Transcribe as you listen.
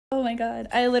Oh my god.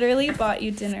 I literally bought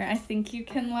you dinner. I think you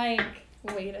can, like,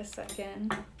 wait a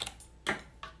second.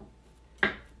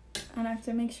 And I have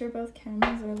to make sure both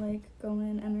cameras are, like,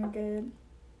 going and are good.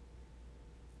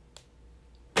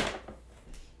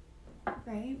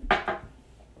 Right?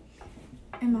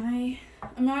 I'm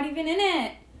not even in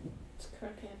it. It's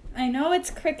crooked. I know it's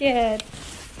crooked.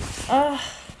 Ugh.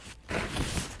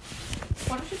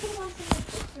 Why don't you put them on some like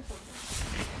books or something?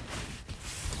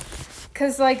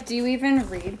 Cause, like, do you even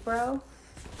read, bro?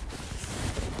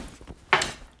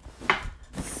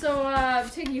 So,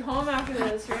 take you home after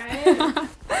this, right?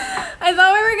 I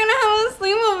thought we were gonna have a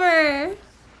sleepover.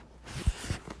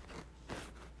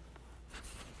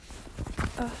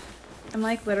 Ugh. I'm,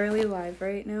 like, literally live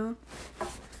right now.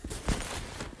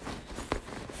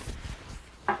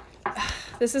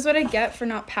 This is what I get for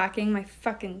not packing my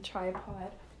fucking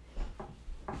tripod.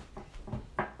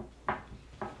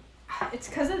 It's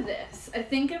because of this. I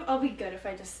think I'll be good if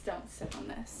I just don't sit on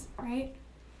this, right?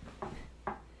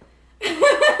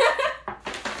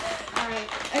 Alright.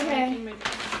 Okay.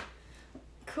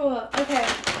 Cool. Okay.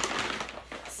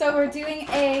 So we're doing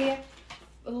a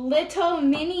little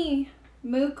mini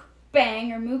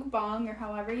mukbang or mukbang or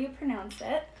however you pronounce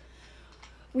it.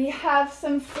 We have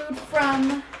some food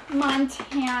from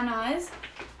Montana's.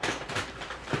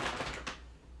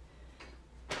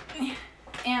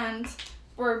 And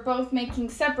we're both making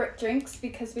separate drinks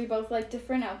because we both like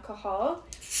different alcohol.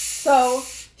 So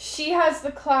she has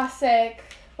the classic,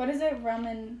 what is it, rum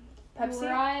and Pepsi?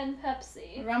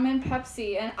 Rum and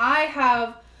Pepsi. And I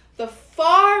have the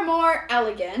far more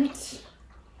elegant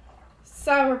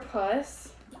sourpuss.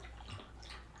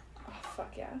 Oh,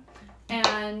 fuck yeah.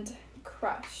 And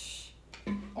Crush.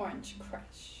 Orange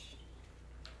Crush.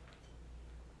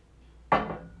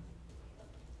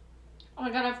 Oh my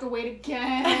god, I have to wait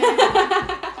again.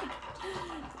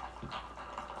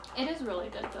 It is really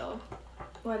good though.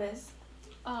 What is?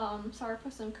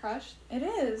 Sourpuss and Crush. It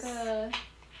is.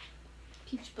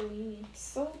 Peach Bellini.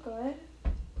 So good.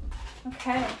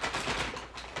 Okay.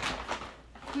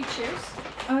 We cheers?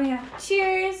 Oh yeah.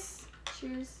 Cheers.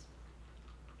 Cheers.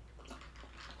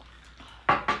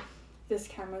 This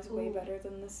camera's way Ooh. better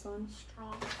than this one.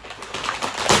 Strong.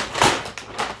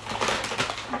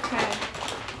 Okay.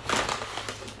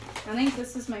 I think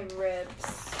this is my ribs.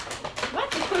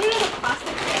 What? You put it in a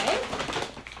plastic bag?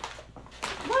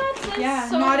 What? That's Yeah,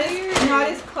 so not weird.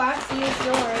 as classy as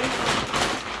yours.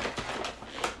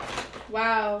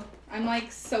 Wow, I'm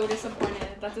like so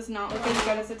disappointed. That does not look as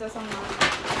good as it does online.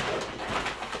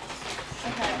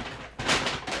 Okay.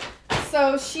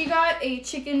 So she got a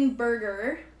chicken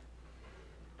burger.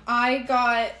 I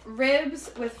got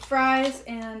ribs with fries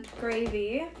and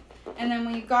gravy. And then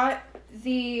we got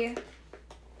the...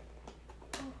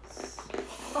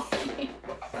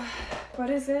 What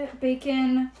is it?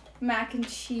 Bacon, mac and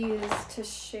cheese to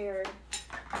share.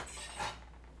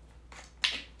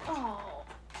 Oh,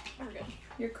 we're good.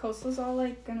 Your coastal's all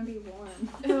like gonna be warm.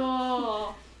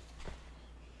 Oh.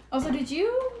 Also, did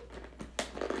you...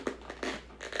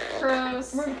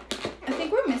 Gross. I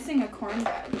think we're missing a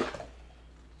cornbread.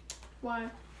 Why?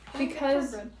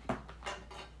 Because...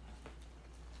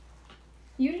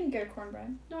 You didn't get a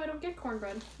cornbread. No, I don't get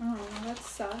cornbread. Oh, that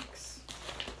sucks.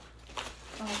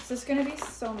 Oh, this is gonna be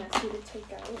so messy to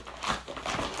take out.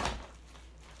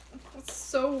 That's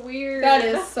so weird. That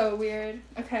is so weird.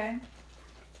 Okay.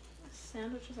 This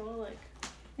sandwich is all like...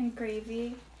 And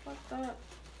gravy. fucked up.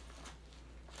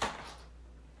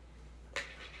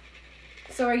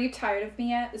 So are you tired of me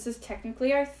yet? This is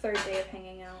technically our third day of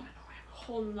hanging out. I know, I have a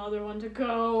whole nother one to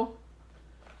go.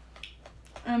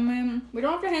 I mean, we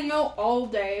don't have to hang out all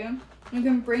day. You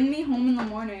can bring me home in the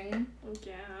morning. I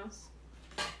guess.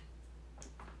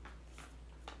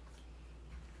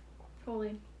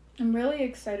 Holy. I'm really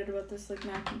excited about this like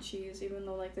mac and cheese, even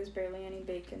though like there's barely any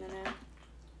bacon in it.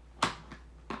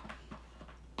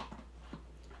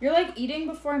 You're like eating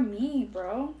before me,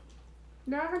 bro.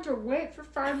 Now I had to wait for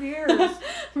 5 years.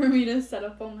 For me to set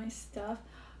up all my stuff.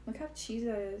 Look how cheesy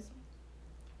that is.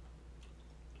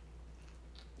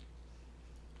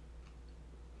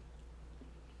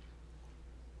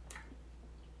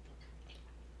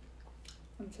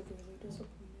 I'm severely disappointed.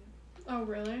 Oh,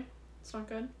 really? It's not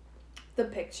good? The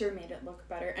picture made it look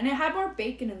better. And it had more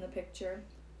bacon in the picture.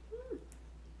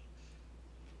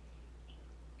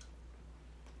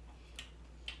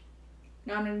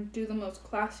 Now I'm gonna do the most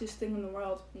classiest thing in the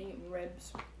world and eat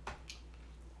ribs.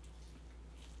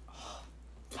 Oh,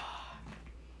 fuck.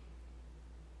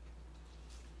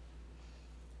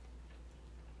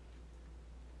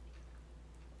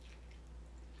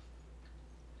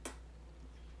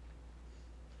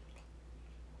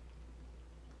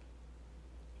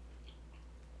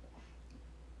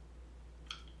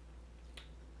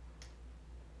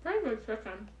 good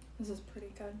chicken. This is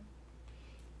pretty good.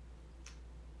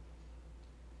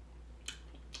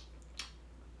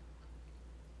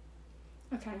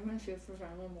 I kind of want to feel for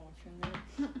anyone watching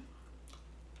it.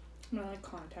 My like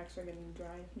contacts are getting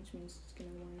dry, which means it's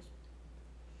getting worse.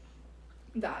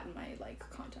 That and my like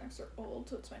contacts are old,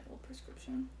 so it's my old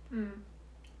prescription.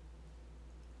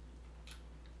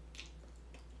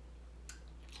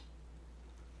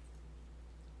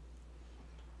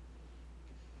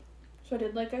 So I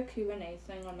did like a Q&A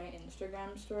thing on my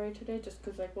Instagram story today, just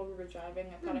because like while we were driving,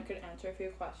 I thought I could answer a few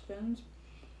questions,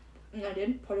 and I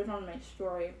didn't put it on my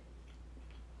story.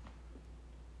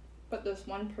 But this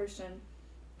one person,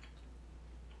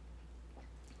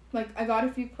 like, I got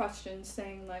a few questions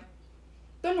saying, like,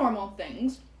 the normal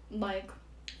things, like,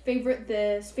 favorite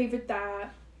this, favorite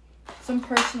that, some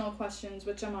personal questions,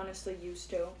 which I'm honestly used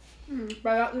to. But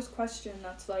I got this question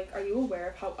that's like, are you aware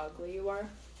of how ugly you are?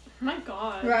 Oh my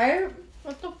god. Right?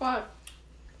 What the fuck?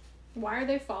 Why are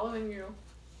they following you?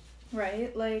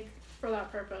 Right? Like, for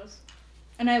that purpose.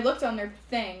 And I looked on their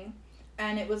thing,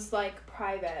 and it was, like,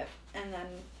 private. And then,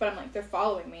 but I'm like, they're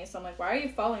following me. So I'm like, why are you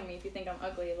following me if you think I'm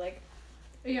ugly? Like,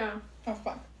 yeah. Oh,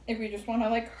 fuck. If you just want to,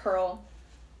 like, hurl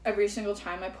every single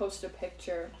time I post a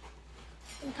picture.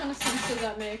 What kind of sense does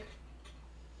that make?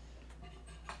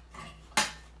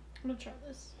 I'm gonna try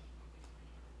this.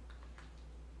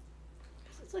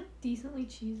 It's, like, decently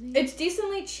cheesy. It's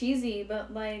decently cheesy,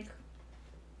 but, like,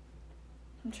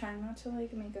 I'm trying not to,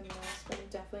 like, make a mess, but you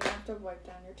definitely have to wipe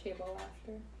down your table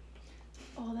after.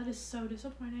 Oh, that is so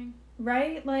disappointing.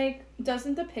 Right? Like,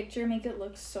 doesn't the picture make it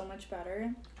look so much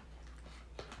better?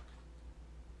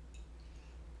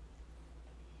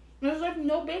 There's, like,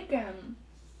 no bacon.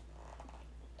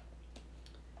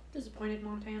 Disappointed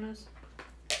Montanas.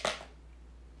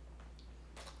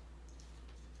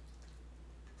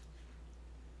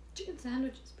 Chicken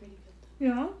sandwich is pretty good, though.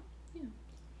 Yeah? Yeah.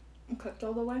 And cooked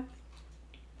all the way?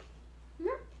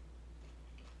 Yeah.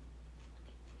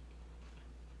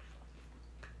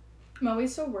 I'm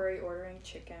always so worried ordering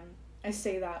chicken. I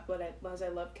say that, but as I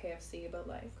love KFC, but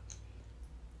like...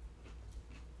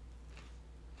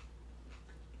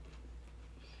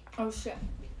 Oh, shit.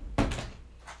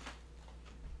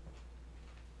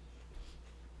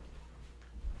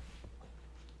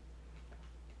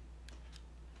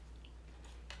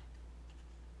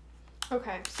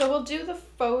 Okay, so we'll do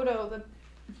the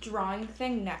drawing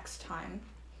thing next time.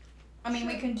 I mean,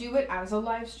 we can do it as a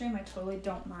live stream. I totally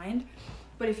don't mind.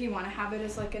 But if you want to have it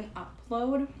as like an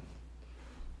upload,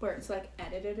 where it's like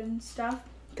edited and stuff,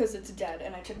 because it's dead,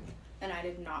 and I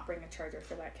did not bring a charger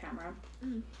for that camera.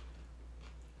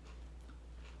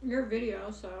 Your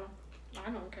video, so I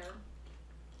don't care.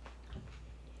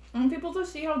 I want people to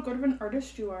see how good of an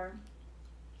artist you are.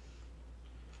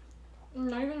 I'm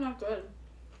not even that good.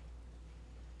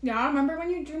 Yeah, remember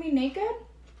when you drew me naked?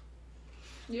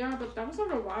 Yeah, but that was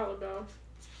like a while ago.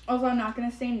 Although I'm not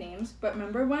gonna say names, but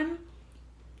remember when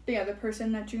the other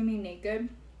person that drew me naked,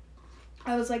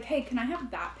 I was like, hey, can I have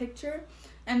that picture?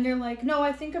 And they're like, no,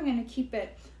 I think I'm gonna keep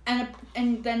it.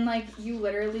 And then like you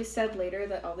literally said later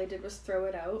that all they did was throw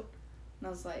it out. And I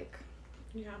was like,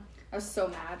 yeah. I was so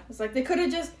mad. I was like, they could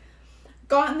have just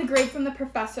gotten the grade from the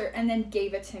professor and then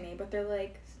gave it to me. But they're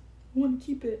like, I want to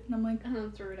keep it. And I'm like, and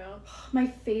then threw it out. My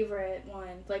favorite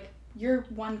one, like your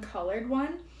one colored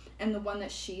one and the one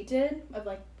that she did of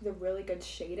like the really good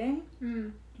shading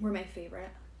were my favorite.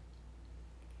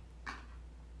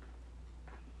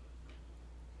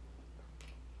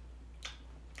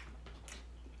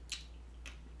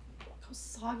 How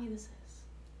soggy this is.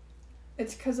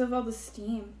 It's because of all the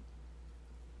steam.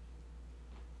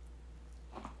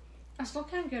 I still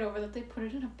can't get over that they put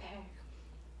it in a bag.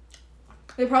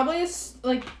 They probably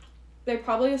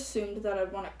assumed that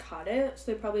I'd want to cut it,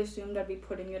 so they probably assumed I'd be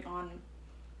putting it on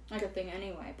like a thing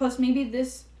anyway. Plus, maybe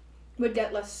this would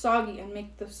get less soggy and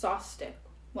make the sauce stick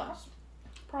less.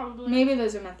 Probably. Maybe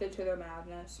there's a method to their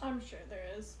madness. I'm sure there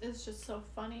is. It's just so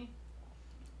funny.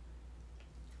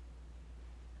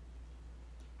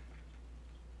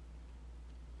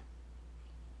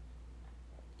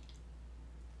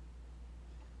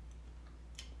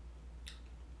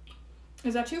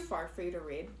 Is that too far for you to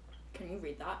read? Can you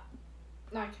read that?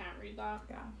 I can't read that.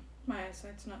 Yeah. My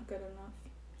eyesight's not good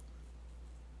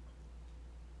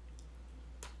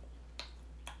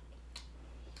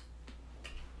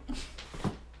enough.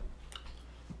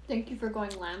 Thank you for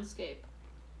going landscape.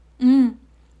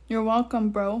 You're welcome,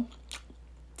 bro.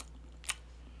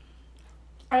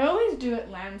 I always do it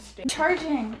landscape.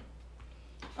 Charging.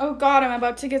 Oh god, I'm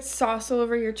about to get sauce all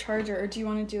over your charger. Or do you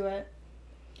want to do it?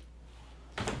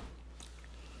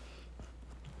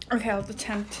 Okay, I'll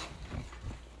attempt.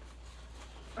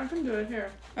 I can do it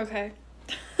here. Okay.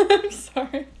 I'm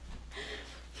sorry.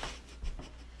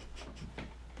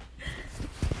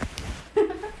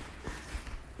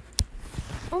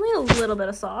 Only a little bit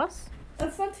of sauce.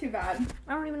 That's not too bad.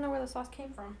 I don't even know where the sauce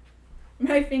came from.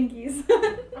 My fingies.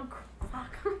 Oh,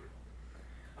 fuck.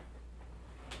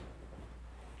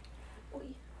 Oy.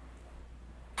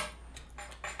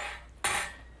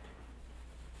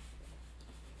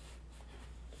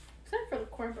 Except for the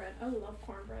cornbread. I love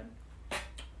cornbread.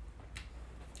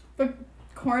 But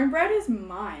cornbread is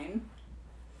mine.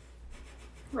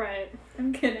 Right.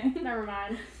 I'm kidding. Never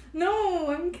mind. No,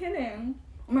 I'm kidding.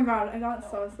 Oh my god, I got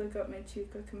sauce like up my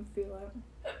cheek. I can feel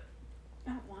it.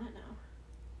 I don't want it now.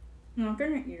 I'm not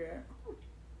gonna eat it.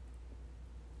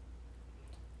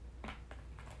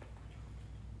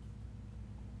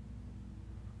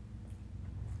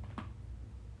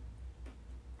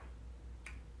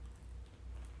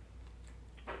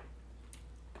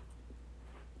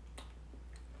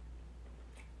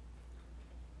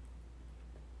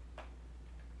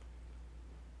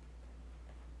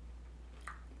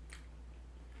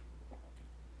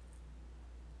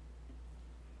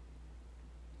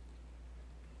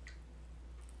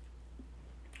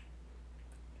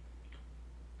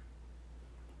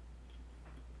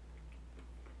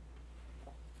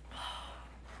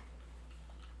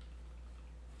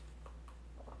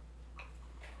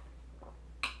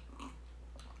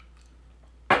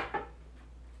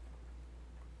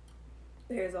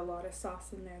 There's a lot of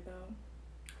sauce in there though.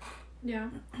 Yeah.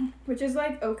 Which is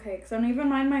like okay, because I don't even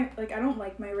mind my, like I don't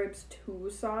like my ribs too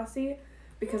saucy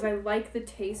because I like the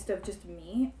taste of just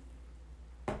meat.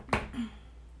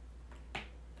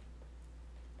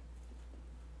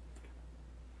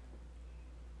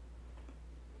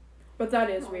 But that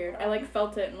is weird. I like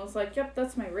felt it and was like, yep,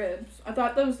 that's my ribs. I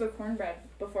thought that was the cornbread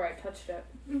before I touched it.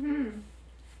 Mm-hmm.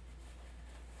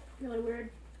 Really weird.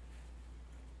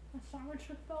 My sandwich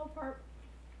just fell apart.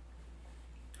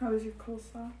 How was your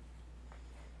coleslaw?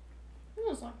 It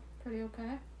was like pretty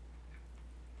okay.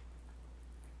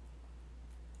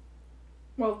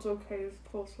 Well, it's okay as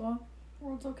coleslaw.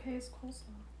 World's okay as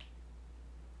coleslaw.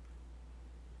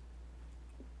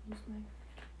 Use my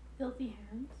filthy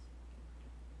hands.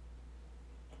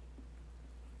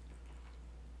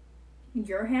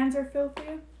 Your hands are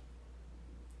filthy?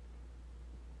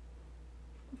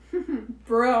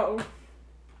 Bro.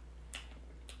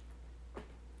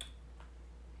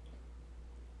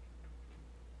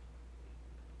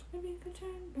 Maybe you could turn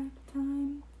back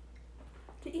time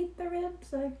to eat the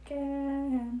ribs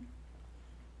again.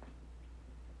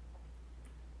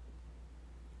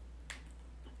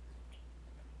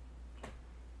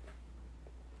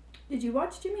 Did you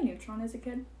watch Jimmy Neutron as a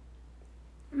kid?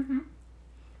 Mm-hmm.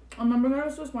 I remember there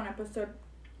was this one episode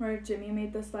where Jimmy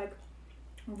made this like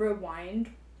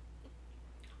rewind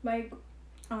like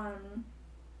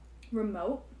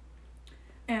remote,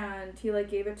 and he like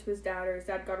gave it to his dad, or his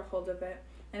dad got a hold of it,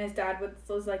 and his dad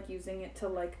was like using it to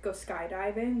like go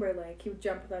skydiving, where like he would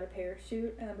jump without a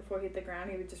parachute, and then before he hit the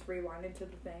ground he would just rewind into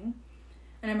the thing.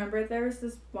 And I remember there was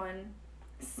this one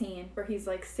scene where he's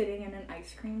like sitting in an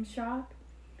ice cream shop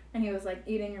and he was like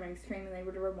eating an ice cream, and they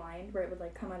would rewind where it would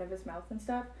like come out of his mouth and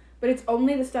stuff, but it's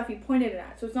only the stuff he pointed it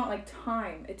at, so it's not like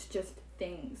time, it's just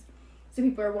things. So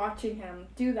people are watching him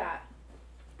do that,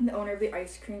 and the owner of the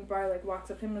ice cream bar like walks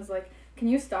up to him and is like, can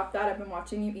you stop that? I've been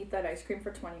watching you eat that ice cream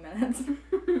for 20 minutes.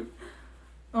 I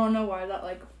don't know why that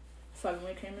like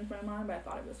suddenly came into my mind, but I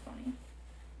thought it was funny.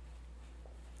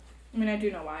 I mean, I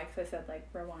do know why, because I said like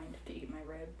rewind to eat my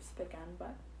ribs again,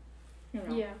 but you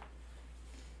know. Yeah.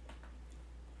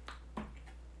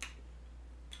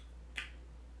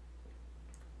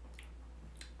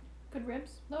 Good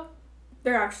ribs, though?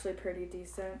 They're actually pretty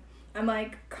decent. I'm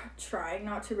like trying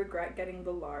not to regret getting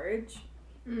the large,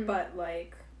 but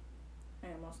like I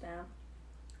almost am.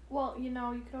 Well, you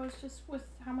know, you could always just, with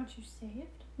how much you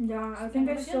saved. Yeah, I think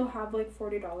I still have like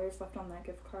 $40 left on that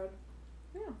gift card.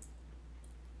 Yeah.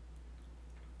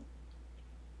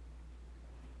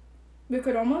 We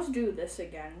could almost do this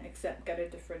again, except get a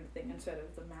different thing instead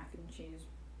of the mac and cheese.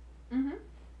 Mm-hmm.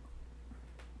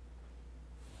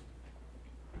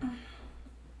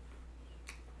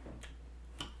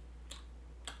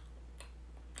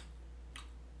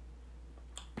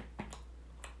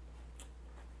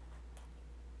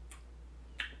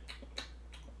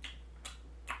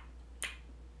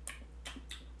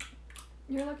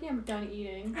 You're lucky I'm done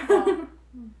eating. Well,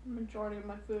 majority of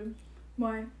my food.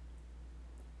 Why?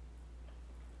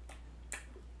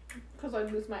 Because I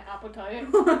lose my appetite.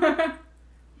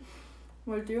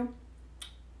 Would you?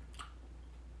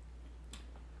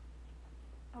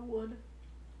 I would.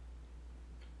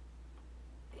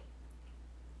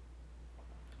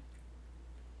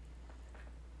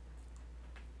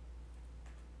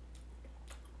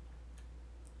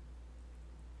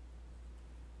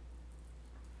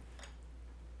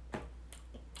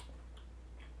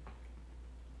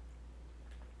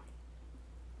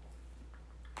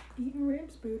 Eating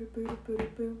ribs, boo boo boo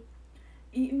boo.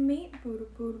 Eating meat, boo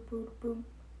boo boo boo.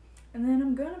 And then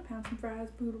I'm gonna pound some fries,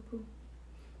 boo boo.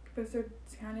 Because they're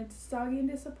kind of soggy and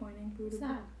disappointing, boo boo. What's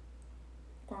that?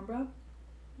 Cornbread.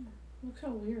 Looks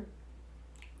so weird.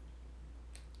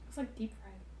 It's like deep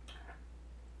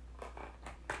fried.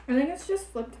 I think it's just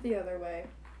flipped the other way.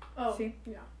 Oh, see?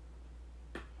 Yeah.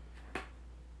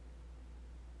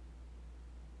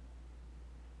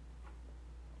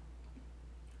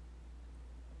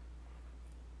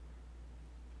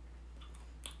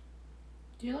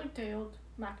 Do you like day-old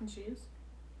mac and cheese?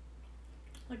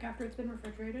 Like after it's been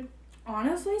refrigerated?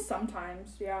 Honestly,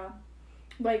 sometimes, yeah.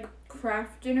 Like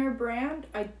Kraft Dinner brand,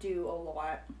 I do a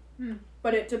lot.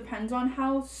 But it depends on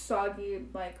how soggy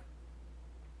like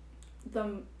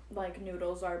the like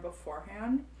noodles are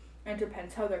beforehand. And it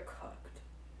depends how they're cooked.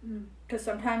 Because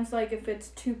sometimes like if it's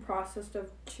too processed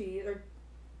of cheese or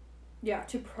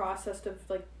too processed of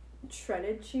like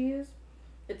shredded cheese,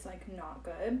 it's like not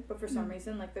good. But for some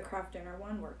reason like the Kraft Dinner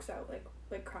one works out.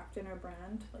 Like Kraft Dinner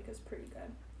brand like is pretty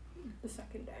good the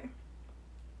second day.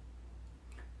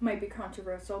 Might be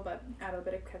controversial, but add a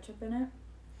bit of ketchup in it.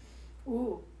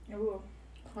 Ooh.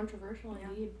 Controversial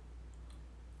indeed.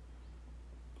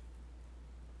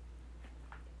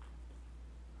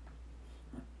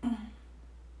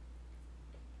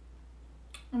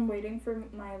 I'm waiting for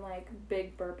my like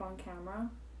big burp on camera.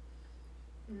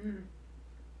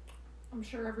 I'm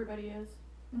sure everybody is.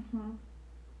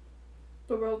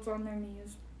 The world's on their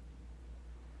knees.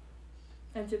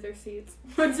 Edge of their seats.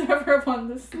 Whichever one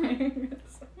the saying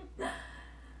is.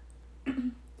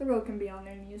 The world can be on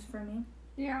their knees for me.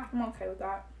 Yeah. I'm okay with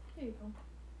that. There you go.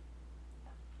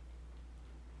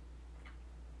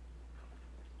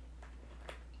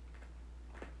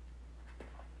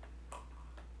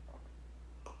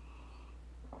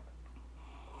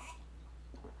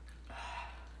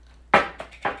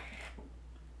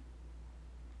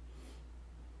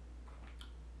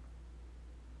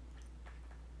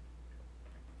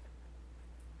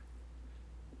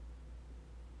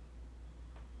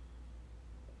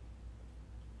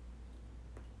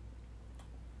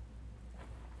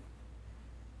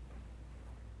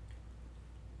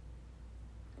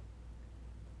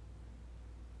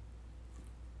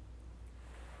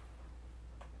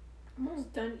 I'm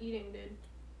almost done eating, dude.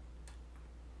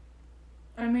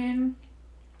 I mean,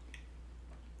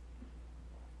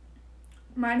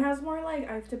 mine has more like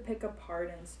I have to pick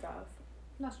apart and stuff.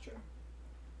 That's true.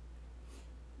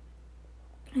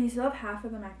 And you still have half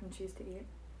of the mac and cheese to eat.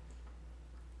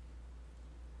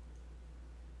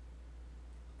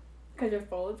 Because you're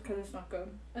full, it's because it's not good.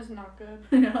 It's not good.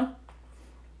 Yeah.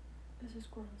 This is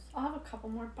gross. I'll have a couple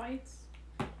more bites.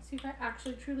 See if I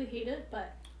actually truly hate it,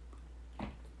 but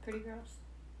pretty gross.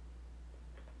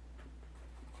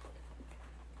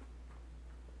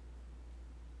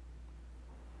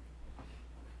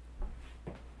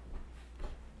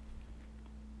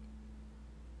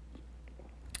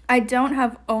 I don't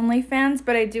have OnlyFans,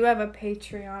 but I do have a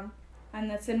Patreon.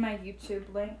 And that's in my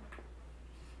YouTube link.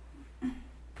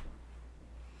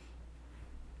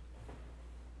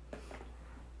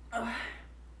 Ugh.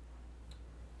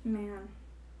 Man.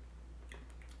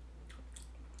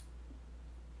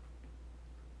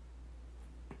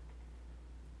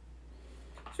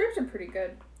 Strips are pretty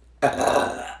good.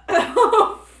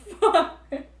 Oh, fuck.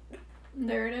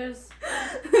 There it is.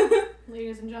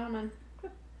 Ladies and gentlemen.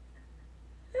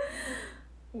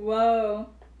 Whoa.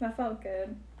 That felt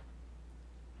good.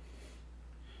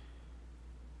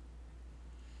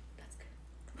 That's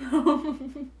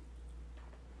good.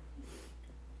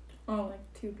 Oh, like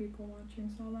 2 people watching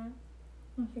saw that.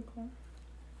 Okay, cool.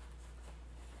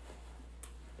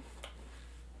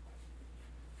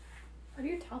 How do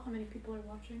you tell how many people are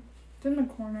watching? It's in the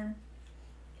corner.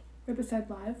 Right beside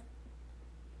live.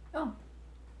 Oh.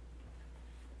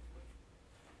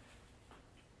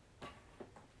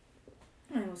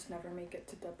 I almost never make it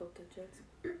to double digits.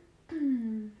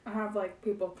 I have like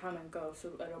people come and go, so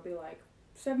it'll be like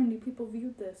 70 people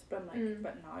viewed this, but I'm like,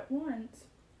 but not at once.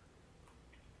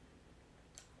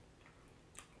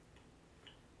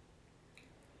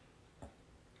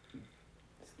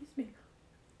 Excuse me.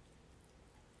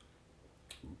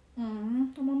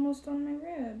 I'm almost on my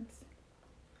ribs.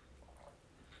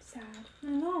 Sad. I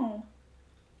know.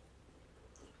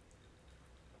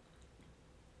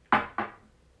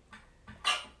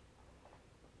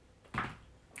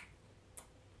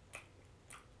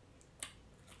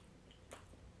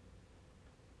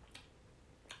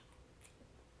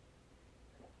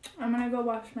 I'm gonna go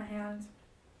wash my hands.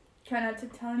 Try not to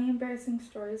tell any embarrassing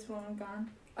stories while I'm gone.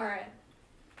 Alright.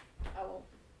 I won't.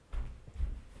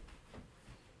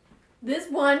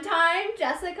 This one time,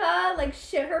 Jessica, like,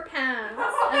 shit her pants.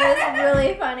 And it was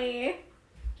really funny.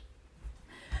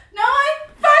 No, I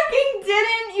fucking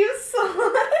didn't, you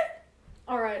slut!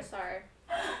 Alright, sorry.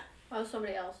 That was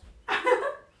somebody else.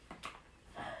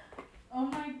 Oh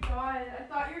my god, I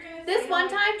thought you were gonna say This one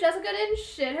time, Jessica didn't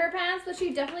shit her pants, but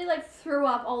she definitely, like, threw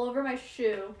up all over my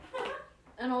shoe.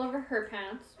 And all over her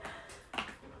pants.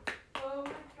 Oh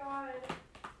my god.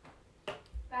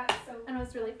 That's so And it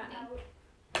was really funny.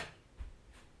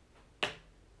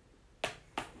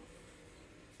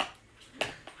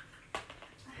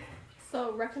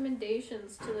 So,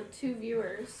 recommendations to the 2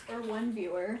 viewers, or 1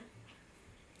 viewer.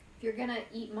 If you're gonna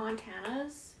eat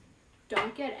Montana's,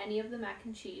 don't get any of the mac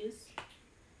and cheese,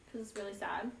 because it's really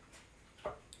sad.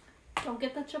 Don't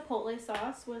get the chipotle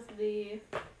sauce with the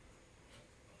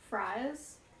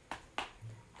fries,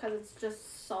 because it's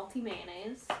just salty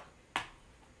mayonnaise.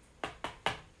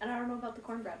 And I don't know about the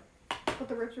cornbread, but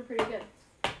the ribs were pretty good.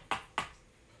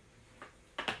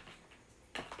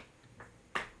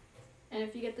 And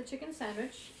if you get the chicken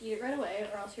sandwich, eat it right away,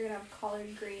 or else you're going to have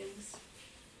collard greens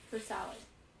for salad.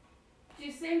 Did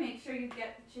you say make sure you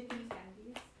get the chicken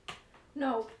tendies?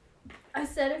 No. I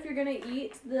said if you're going to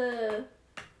eat the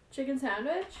chicken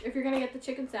sandwich, if you're going to get the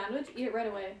chicken sandwich, eat it right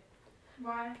away.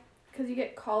 Why? Because you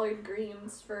get collard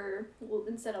greens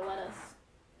instead of lettuce.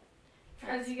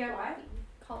 Because you get what?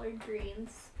 Collard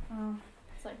greens. Oh.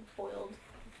 It's like boiled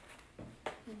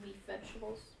leaf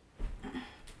vegetables.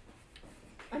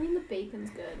 I mean, the bacon's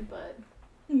good, but...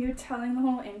 You're telling the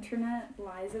whole internet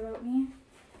lies about me?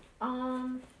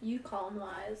 You call them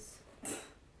lies.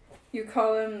 You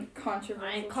call them controversial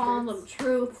I ain't calling them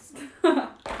truths.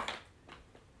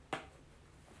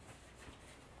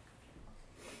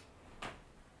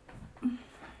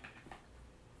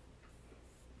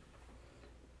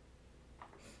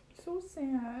 So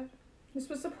sad. This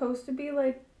was supposed to be,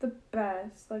 like, the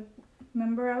best. Like,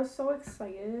 remember I was so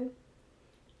excited?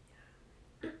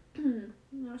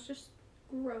 No, it's just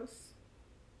gross.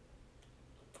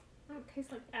 It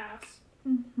tastes like ass.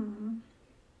 Mm-hmm.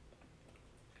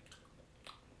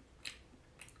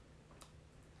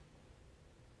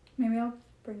 Maybe I'll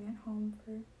bring it home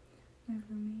for my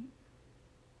roommate.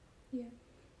 Yeah.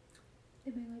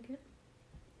 They may like it.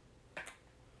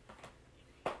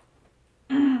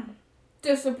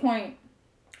 Disappoint.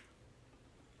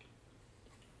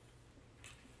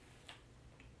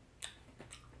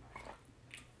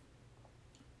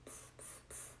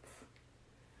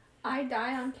 I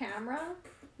die on camera,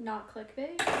 not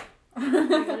clickbait.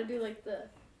 You gotta do like the...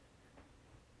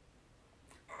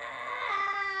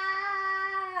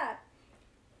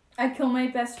 I kill my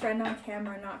best friend on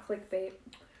camera, not clickbait.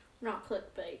 Not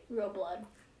clickbait, real blood.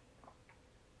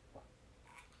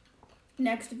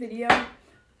 Next video,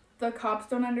 the cops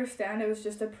don't understand, it was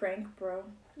just a prank, bro.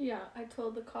 Yeah, I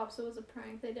told the cops it was a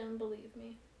prank. They didn't believe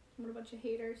me. What a bunch of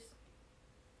haters.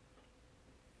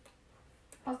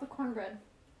 How's the cornbread?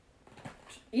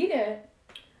 Eat it.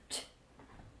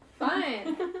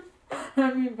 Fine.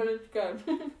 I mean, but it's good.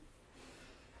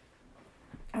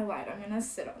 I lied, I'm gonna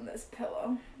sit on this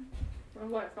pillow.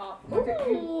 What I thought.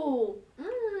 Okay. Ooh.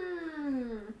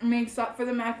 Mmm. Makes up for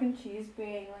the mac and cheese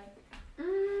being like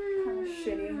kind of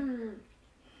shitty.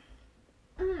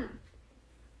 Mmm.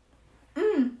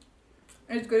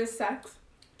 As good as sex.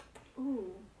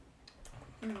 Ooh.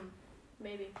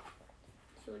 Maybe.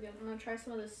 It's really good. I'm gonna try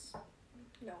some of this.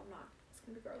 No, I'm not. It's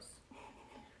gonna be gross.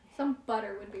 Some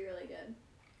butter would be really good.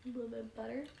 A little bit of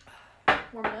butter.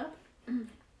 Warm it up.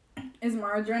 Is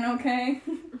margarine okay?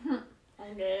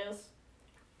 I guess.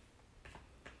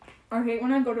 I hate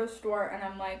when I go to a store and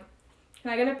I'm like,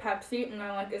 can I get a Pepsi? And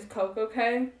I'm like, is Coke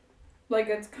okay? Like,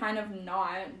 it's kind of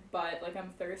not, but, like,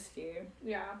 I'm thirsty.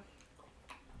 Yeah.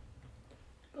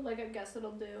 But, like, I guess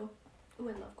it'll do. Ooh,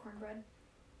 I love cornbread.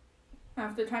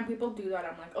 Half the time people do that,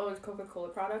 I'm like, oh, it's Coca-Cola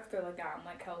products? They're like, yeah. I'm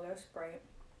like, hell, they're Sprite.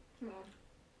 Yeah.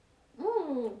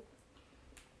 Ooh.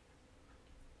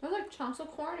 There's, like, chunks of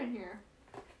corn in here.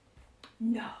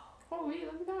 No. Oh, wait,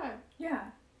 look at that.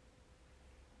 Yeah.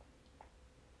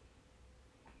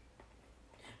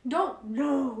 Don't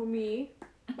know me.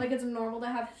 Like, it's normal to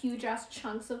have huge-ass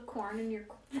chunks of corn in your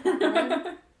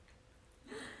cornbread.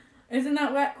 Isn't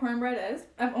that what cornbread is?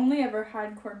 I've only ever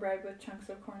had cornbread with chunks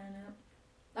of corn in it.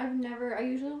 I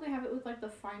usually only have it with, like, the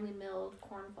finely milled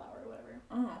corn flour or whatever.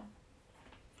 Oh.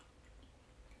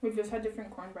 We've just had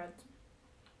different cornbreads.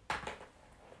 I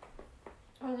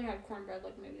only had cornbread,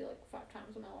 like, maybe, like, 5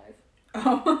 times in my life.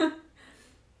 Oh.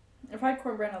 I've had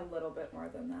cornbread a little bit more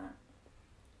than that.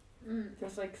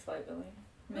 Just, like, slightly.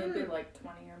 Maybe, like,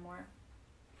 20 or more.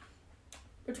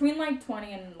 Between, like,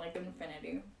 20 and, like,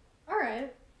 infinity.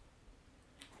 Alright.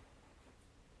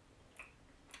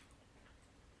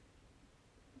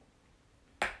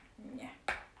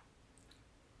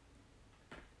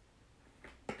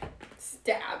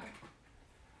 Stab.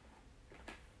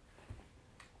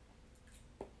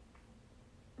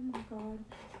 Oh my god.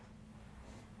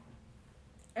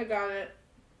 I got it.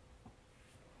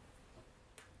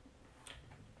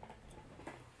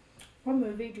 What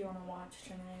movie do you want to watch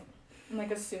tonight? I'm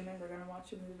like assuming we're gonna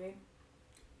watch a movie.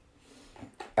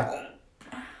 That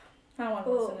one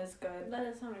wasn't as good. That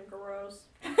is sounding gross.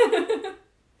 I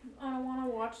don't want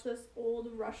to watch this old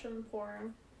Russian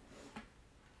porn.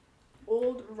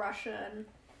 Old Russian.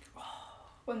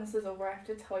 When this is over, I have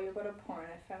to tell you about a porn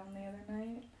I found the other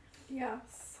night. Yeah.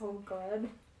 So good.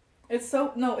 It's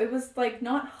so, no, it was like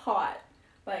not hot.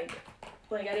 Like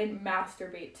I didn't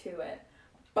masturbate to it.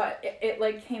 But it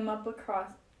like came up across,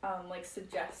 like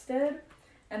suggested.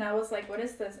 And I was like, what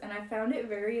is this? And I found it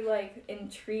very like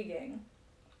intriguing.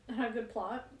 It had a good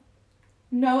plot?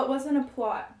 No, it wasn't a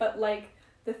plot. But like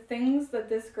the things that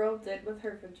this girl did with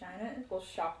her vagina will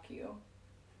shock you.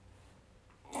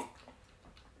 She's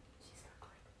got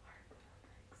like hard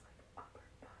legs, like upper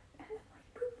butt, and then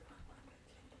like poop on my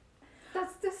vagina.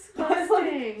 That's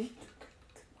disgusting.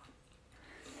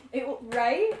 It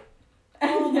right?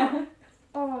 Oh yeah. my,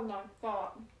 oh my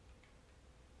god.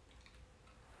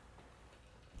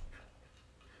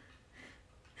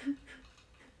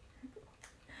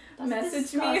 That's Message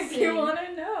disgusting. me if you want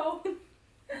to know.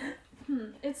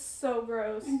 It's so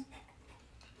gross.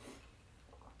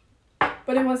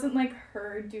 But it wasn't like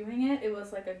her doing it. It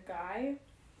was like a guy.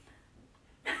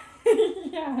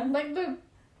 Yeah. Like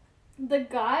the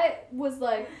guy was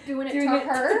like doing it to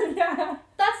her. Yeah.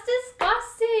 That's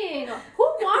disgusting. Who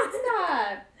wants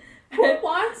that? Who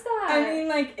wants that? I mean,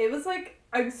 like, it was like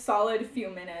a solid few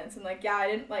minutes, and like, yeah,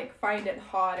 I didn't like find it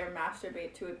hot or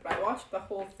masturbate to it, but I watched the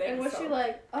whole thing. And was she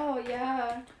like, oh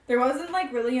yeah? There wasn't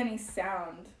like really any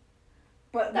sound,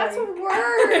 but That's like,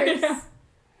 worse. Yeah.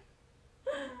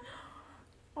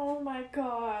 Oh my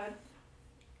god.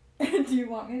 Do you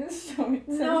want me to show it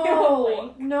to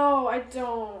you? No, I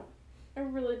don't. I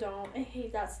really don't. I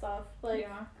hate that stuff. Like,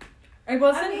 yeah. It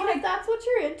wasn't I mean, like, if that's what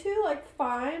you're into, like,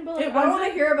 fine, but like, It I don't want to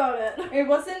wasn't- hear about it. it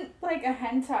wasn't like a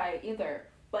hentai either.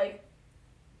 Like,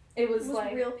 it was, It was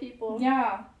like, real people.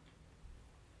 yeah.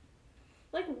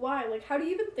 Like, why? Like, how do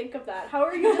you even think of that? How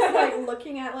are you just, like,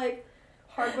 looking at, like,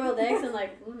 hard-boiled eggs and,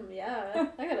 like, yeah,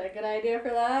 I got a good idea for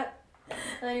that. And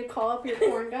then you call up your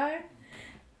porn guy.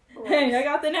 Hey, I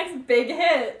got the next big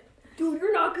hit. Dude,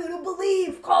 you're not gonna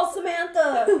believe. Call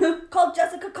Samantha. Call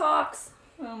Jessica Cox.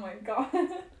 Oh my god.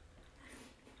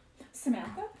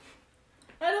 Samantha?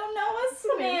 I don't know a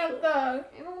Samantha.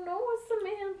 I don't know a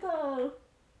Samantha.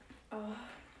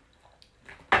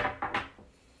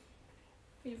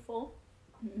 Are you full?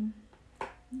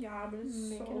 Yeah, but it's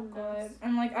Making so a good. mess.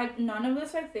 I'm like, none of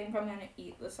this I think I'm gonna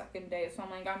eat the second day, so I'm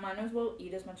like, I might as well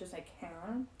eat as much as I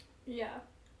can. Yeah.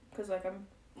 Cause like I'm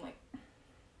like,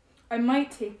 I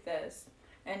might take this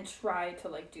and try to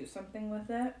like do something with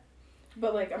it,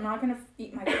 but like I'm not gonna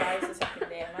eat my fries the second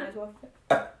day. I might as well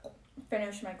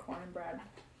finish my cornbread.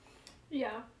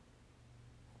 Yeah.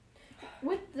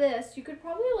 With this, you could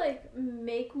probably like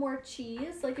make more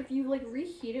cheese. Like if you like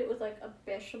reheat it with like a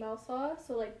bechamel sauce,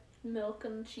 so like milk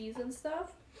and cheese and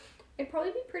stuff, it'd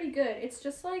probably be pretty good. It's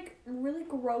just like really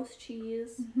gross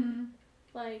cheese, Mm-hmm.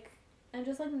 like, and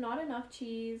just like not enough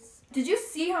cheese. Did you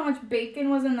see how much bacon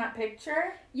was in that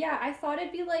picture? Yeah, I thought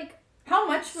it'd be like. How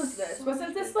much was this? So Wasn't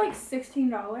much this bacon. like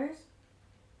 $16?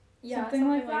 Yeah, Something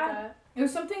like that? It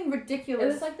was something ridiculous. It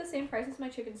was like the same price as my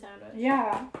chicken sandwich.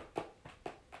 Yeah.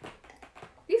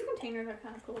 These containers are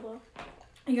kind of cool though.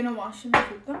 Are you gonna wash them and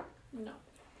keep them? No.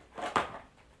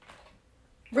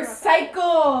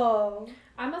 Recycle!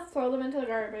 I'm gonna throw them into the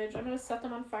garbage. I'm gonna set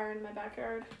them on fire in my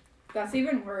backyard. That's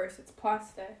even worse. It's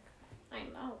plastic. I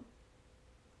know.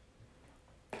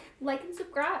 Like and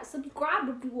subscribe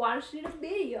if you want to see the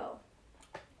video.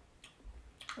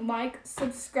 Like,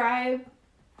 subscribe.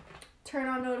 Turn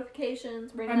on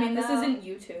notifications. Ring I mean, that this bell. isn't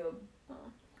YouTube. Oh.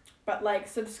 But, like,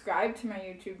 subscribe to my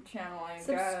YouTube channel, I guess.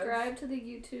 Subscribe to the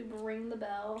YouTube. Ring the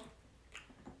bell.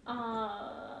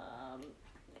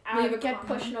 Leave a Get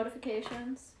push comment.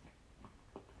 notifications.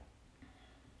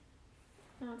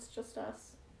 No, it's just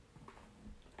us.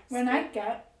 When I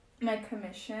get my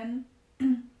commission,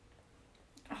 man,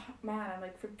 I,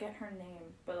 like, forget her name,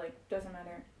 but, like, doesn't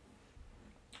matter.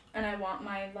 And I want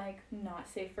my, like, not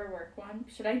safe for work one.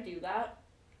 Should I do that?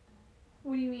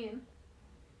 What do you mean?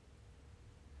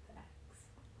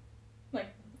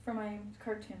 Like, for my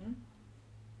cartoon?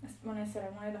 That's when I said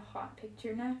I wanted a hot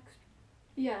picture next.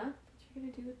 Yeah. What you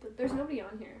gonna do with the? There's nobody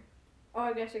on here. Oh,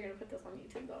 I guess you're gonna put this on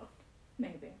YouTube though.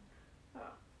 Maybe.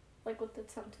 Like with the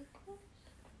tentacle.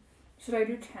 Should I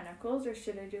do tentacles or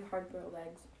should I do hard-boiled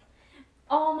eggs?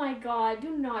 Oh my god,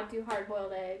 do not do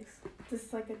hard-boiled eggs.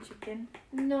 Just like a chicken.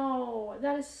 No,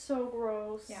 that is so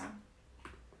gross. Yeah.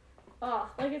 Ugh,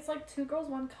 like it's like 2 girls,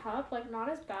 1 cup, like not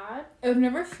as bad. I've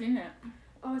never seen it.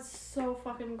 Oh, it's so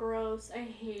fucking gross. I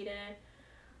hate it.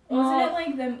 Wasn't it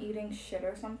like them eating shit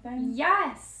or something?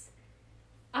 Yes.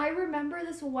 I remember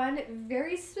this one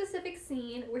very specific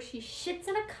scene where she shits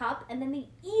in a cup and then they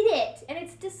eat it and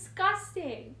it's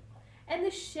disgusting. And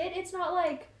the shit, it's not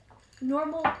like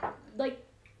normal,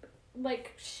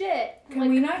 like shit. Can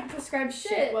we not describe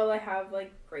shit while I have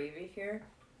like gravy here?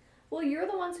 Well, you're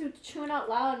the ones who chewing out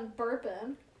loud and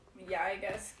burping. Yeah, I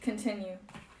guess. Continue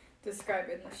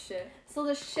describing the shit. So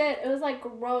the shit, it was like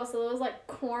gross. It was like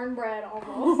cornbread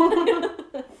almost.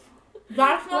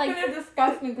 That's not like, gonna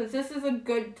disgust me because this is a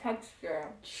good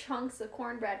texture. Chunks of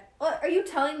cornbread. Are you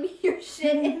telling me your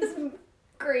shit is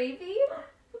gravy?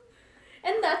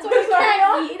 And that's why you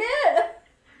can't eat it?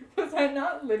 Was I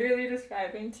not literally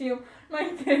describing to you my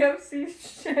KFC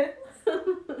shit?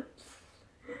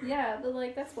 Yeah, but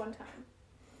like that's one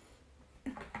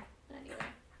time. Anyway.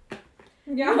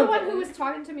 Yeah. You're the one who was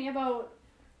talking to me about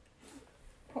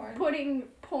porn. Putting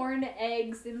porn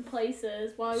eggs in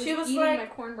places while I was eating like, my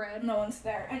cornbread. No one's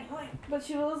there anyway. But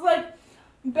she was like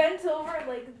bent over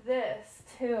like this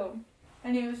too.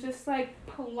 And he was just like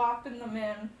plopping them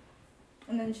in.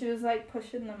 And then she was like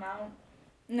pushing them out.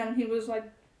 And then he was like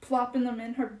plopping them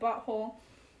in her butthole.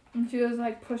 And she was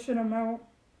like pushing them out.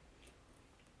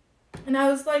 And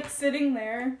I was like sitting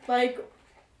there like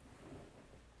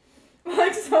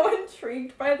so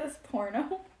intrigued by this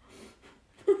porno.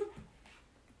 That's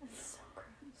so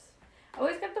gross. I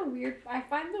always get I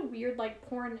find the weird like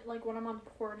porn, like when I'm on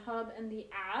Pornhub and the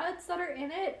ads that are in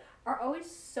it are always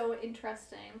so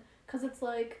interesting. Cause it's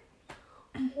like,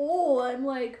 oh, I'm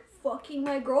like fucking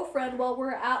my girlfriend while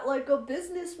we're at like a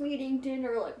business meeting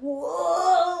dinner, like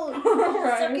whoa,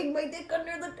 right. Sucking my dick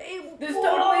under the table. This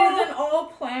totally isn't all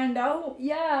planned out.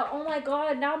 Yeah, oh my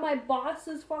god, now my boss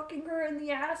is fucking her in the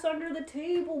ass under the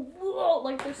table. Whoa.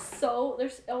 Like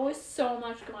there's always so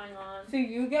much going on. So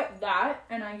you get that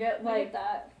and I get like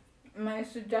that. My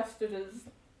suggested is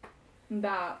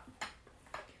that.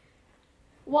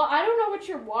 Well, I don't know what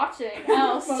you're watching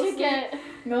else to get...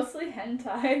 Mostly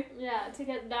hentai. Yeah, to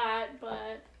get that,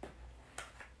 but...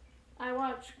 I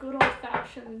watch good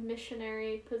old-fashioned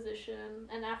missionary position,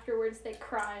 and afterwards they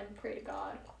cry and pray to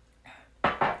God.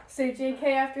 Say JK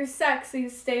after sex, so you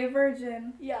stay a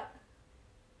virgin. Yeah.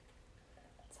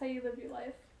 That's how you live your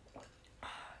life.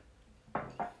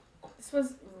 This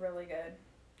was really good.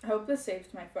 I hope this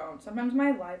saves my phone. Sometimes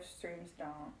my live streams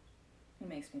don't. It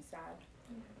makes me sad.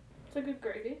 It's a good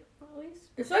gravy, at least.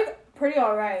 It's like pretty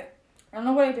alright. I don't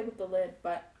know what I did with the lid,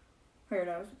 but here it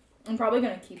is. I'm probably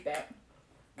gonna keep it.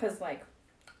 Cause like,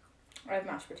 I have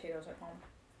mashed potatoes at home.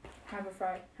 Have a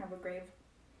fry, have a grave.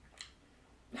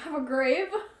 Have a grave?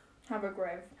 Have a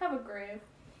grave. Have a grave.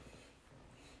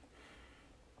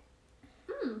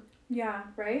 Yeah,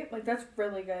 right? Like that's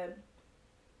really good.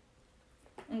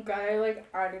 Okay, I like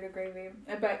added a gravy.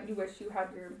 I bet you wish you had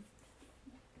your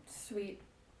sweet,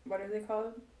 what are they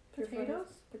called? Potatoes?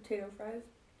 Potato fries.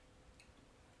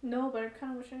 No, but I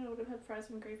kind of wish I would have had fries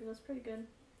and gravy. That's pretty good.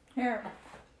 Here.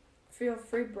 Feel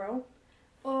free, bro.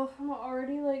 Oh, I'm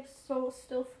already like so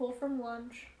still full from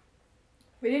lunch.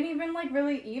 We didn't even like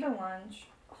really eat a lunch.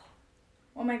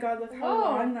 Oh my god, look how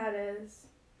long that is.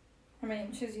 How many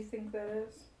inches you think that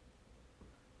is?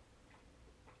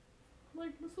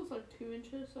 Like, this was like 2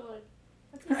 inches, so like...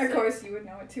 Of course you would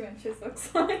know what 2 inches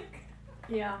looks like.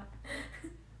 Yeah.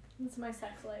 That's my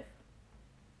sex life.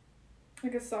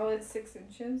 Like a solid 6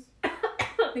 inches.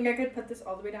 I think I could put this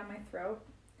all the way down my throat.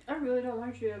 I really don't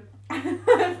want you to.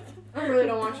 I really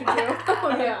don't want you to.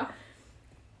 Oh, yeah.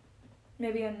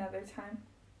 Maybe another time.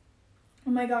 Oh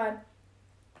my god.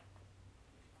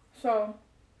 So,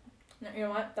 you know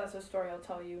what? That's a story I'll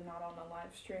tell you, not on the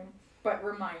live stream. But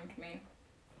remind me.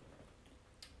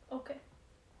 Okay.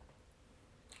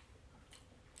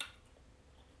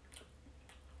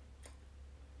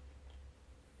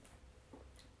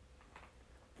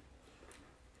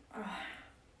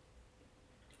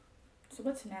 So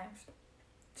what's next?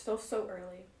 It's still so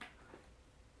early.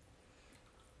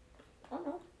 I don't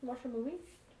know. Watch a movie?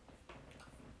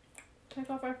 Take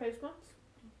off our face masks?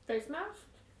 Face masks?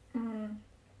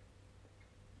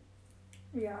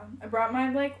 Yeah. I brought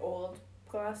my like old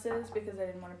glasses because I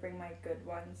didn't want to bring my good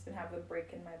ones and have them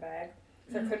break in my bag.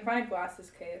 So I couldn't find a glasses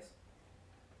case.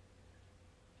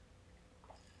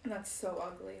 And that's so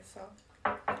ugly, so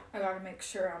I gotta make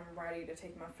sure I'm ready to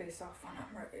take my face off when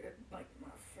I'm ready to like my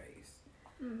face.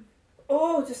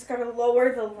 Oh, just gotta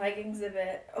lower the leggings a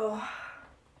bit. Oh.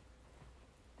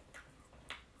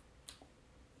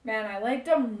 Man, I like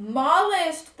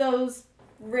demolished those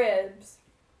ribs.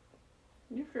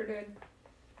 You sure did.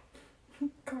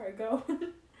 Cargo.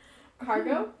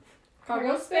 Cargo?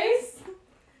 Cargo space?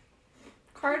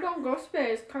 Car don't go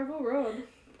space. Cargo road.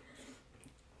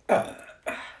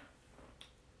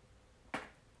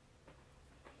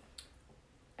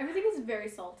 Everything is very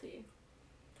salty.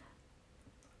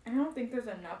 I don't think there's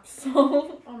enough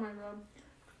salt. Oh my god.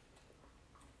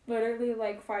 Literally,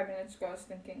 like 5 minutes ago, I was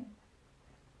thinking.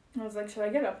 I was like, should I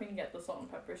get up and get the salt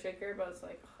and pepper shaker? But I was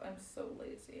like, I'm so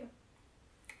lazy.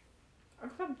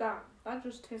 Except that. That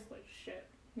just tastes like shit.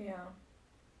 Yeah.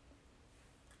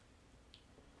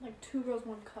 Like 2 girls,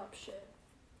 1 cup shit.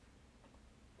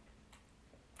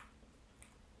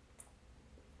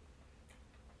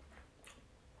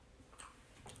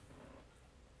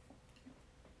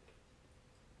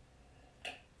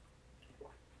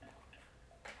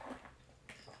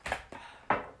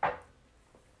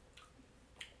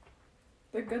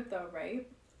 They're good though, right?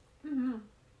 Mm-hmm.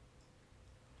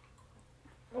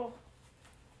 Oh.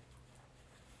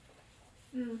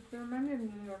 They remind me of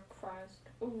New York fries.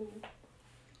 Ooh.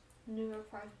 New York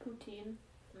fries poutine.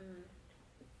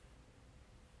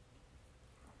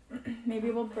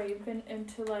 Maybe we'll brave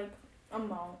into like a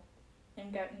mall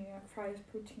and get New York fries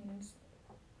poutines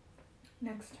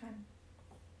next time.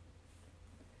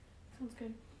 Sounds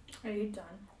good. Are you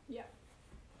done? Yeah.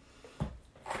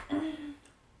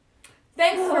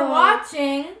 Thanks for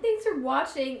watching. Thanks for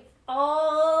watching.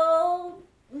 None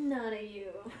of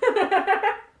you.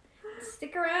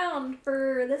 Stick around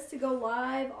for this to go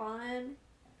live on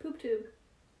PoopTube.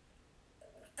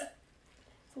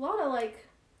 It's a lot of like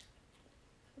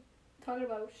talking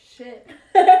about shit.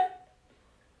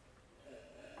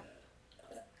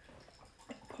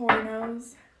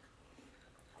 Pornos.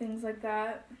 Things like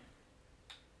that.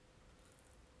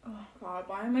 Oh god,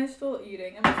 why am I still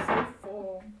eating? I'm so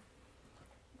full.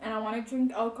 And I want to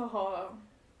drink alcohol.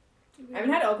 I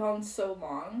haven't had alcohol in so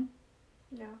long.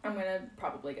 Yeah. I'm gonna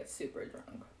probably get super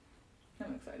drunk.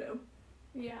 I'm excited.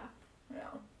 Yeah. Yeah.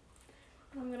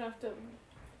 I'm gonna have to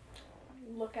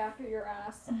look after your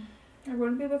ass. It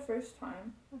wouldn't be the first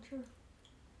time. Not sure.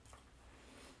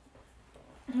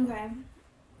 Okay.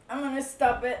 I'm gonna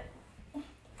stop it.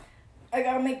 I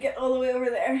gotta make it all the way over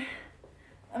there.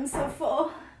 I'm so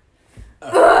full.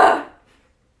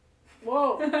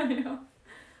 Whoa. I know.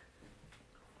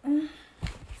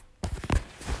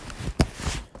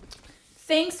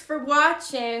 Thanks for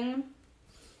watching.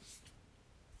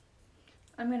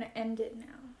 I'm gonna end it now.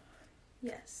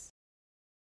 Yes.